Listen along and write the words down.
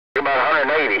about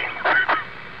 180.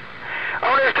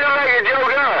 Oh, they're still making Joe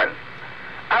Gunn.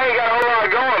 I ain't got a whole lot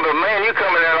going, but man, you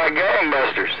coming in like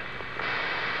gangbusters.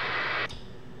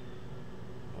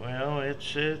 Well,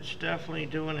 it's definitely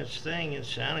doing its thing.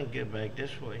 It's sounding good back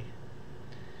this way.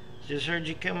 Just heard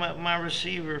you come up my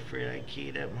receiver for you. I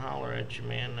keyed up and holler at you,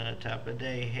 man. Top of the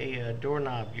day. Hey,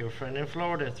 Doorknob, your friend in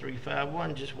Florida,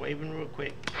 351, just waving real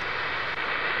quick.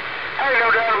 Hey,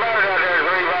 no doubt about it out there,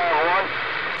 351.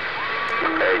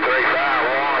 Hey,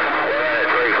 351. We're at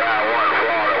 351,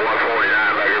 Florida,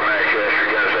 149 Baker, Manchester,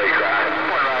 Tennessee, crime.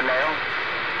 One right now.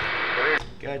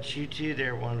 Got you too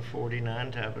there,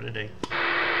 149, top of the day.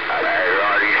 Hey,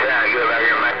 Rod, you sound good back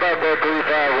here, man. How about that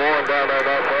 351 down there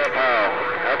at St. Paul?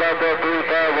 How about that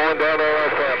 351 down there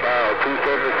at St. Paul?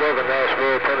 277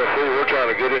 Nashville, Tennessee. We're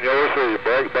trying to get in your receive.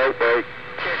 Break.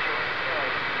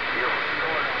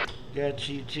 Got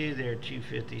you too there,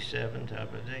 257,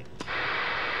 top of the day.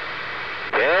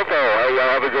 Tampa, hey, y'all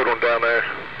have a good one down there.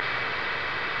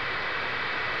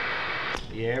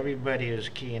 Yeah, everybody was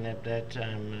keying up that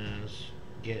time,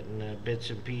 getting bits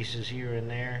and pieces here and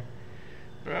there.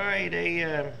 But all right,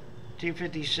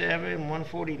 257,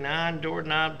 149,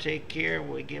 Doorknob, take care.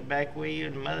 We'll get back with you,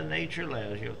 and Mother Nature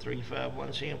allows you.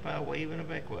 351, St. Paul, waving it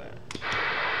back wide.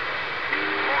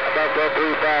 How about that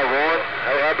 351?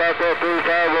 Hey, how about that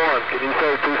 351? Can you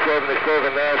say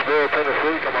 277 Nashville,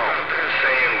 Tennessee? Come on.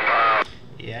 St. Paul.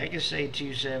 Yeah, I can say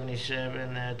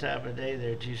 277, top of the day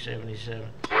there, 277.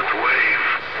 What's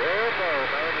wave?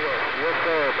 Yes,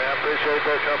 sir, man. Appreciate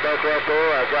that. Come back right there.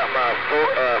 I got my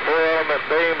four-element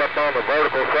beam up on the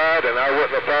vertical side, and I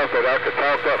wouldn't have thought that I could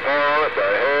talk that far on it, but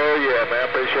hell yeah, man.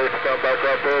 Appreciate you coming back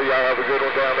right there. Y'all have a good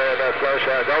one down there in that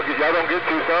sunshine. Y'all don't get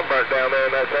too sunburnt down there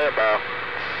in that sand pile.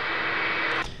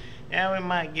 Yeah, we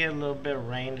might get a little bit of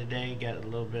rain today. Got a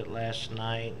little bit last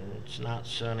night, and it's not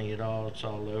sunny at all. It's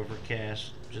all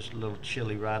overcast. Just a little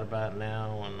chilly right about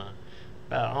now, and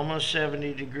about almost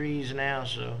 70 degrees now,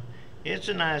 so it's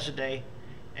a nice day.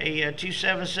 Hey,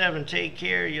 277, take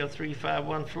care. You're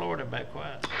 351 Florida, back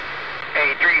quiet.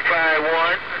 Hey,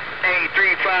 351. Hey,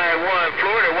 351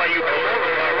 Florida, why you come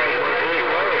over already?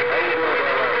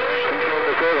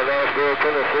 Nashville,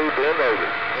 Tennessee, bend over.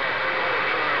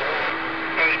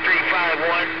 Hey,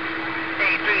 351.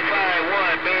 Hey,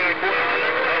 351, bad boy.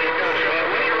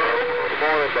 Good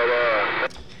morning, but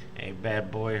Hey,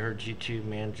 bad boy, heard you too,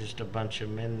 man. Just a bunch of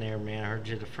men there, man. I heard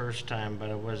you the first time, but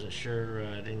I wasn't sure.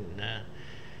 I didn't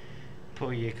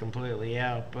pull you completely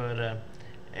out. But,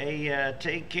 hey,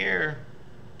 take care.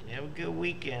 Have a good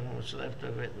weekend. What's left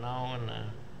of it and all. And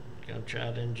gonna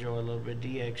try to enjoy a little bit of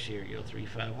DX here. Yo,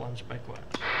 351's back quiet.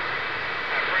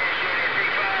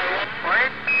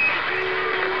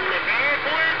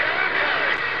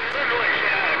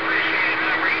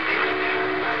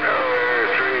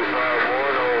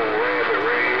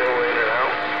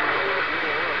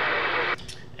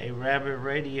 Rabbit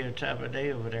Radio, top of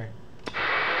day over there. Good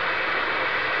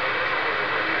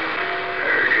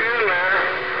now.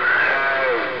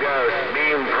 I've got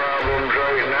beam problems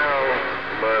right now,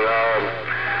 but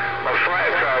my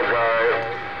flat side's alright.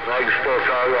 I can still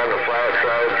talk on the flat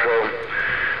side, so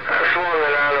I swung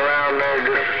it out around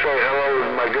there just to say hello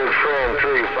to my good friend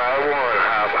 351.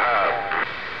 Hop.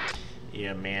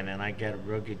 Yeah, man, and I got a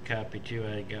rugged copy too.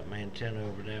 I got my antenna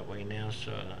over that way now,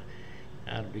 so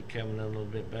I'd be coming a little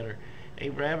bit better. Hey,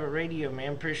 Rabbit Radio,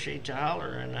 man, appreciate you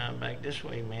hollering back this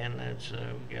way, man. That's we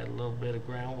got a little bit of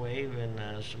ground wave and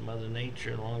some Mother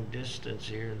Nature long distance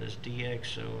here, this DX,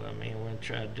 so I mean, we're gonna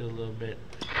try to do a little bit.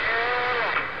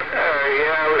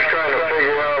 Yeah, I was trying to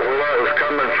figure out where that was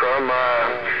coming from.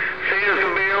 Seems to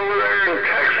be over there in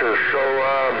Texas, so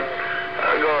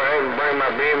I'll go ahead and bring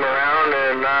my beam around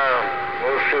and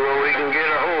we'll see what we can get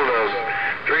a hold of.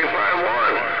 351,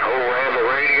 Rabbit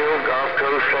Radio, Gulf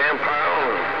Coast, St.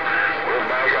 Paul. We're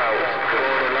back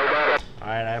out. All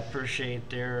right, I appreciate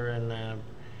there, and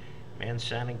man,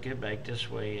 sounding good back this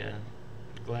way.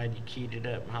 Glad you keyed it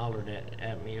up and hollered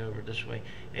at me over this way.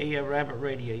 Hey, Rabbit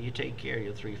Radio, you take care.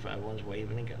 Your 351's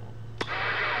waving and going.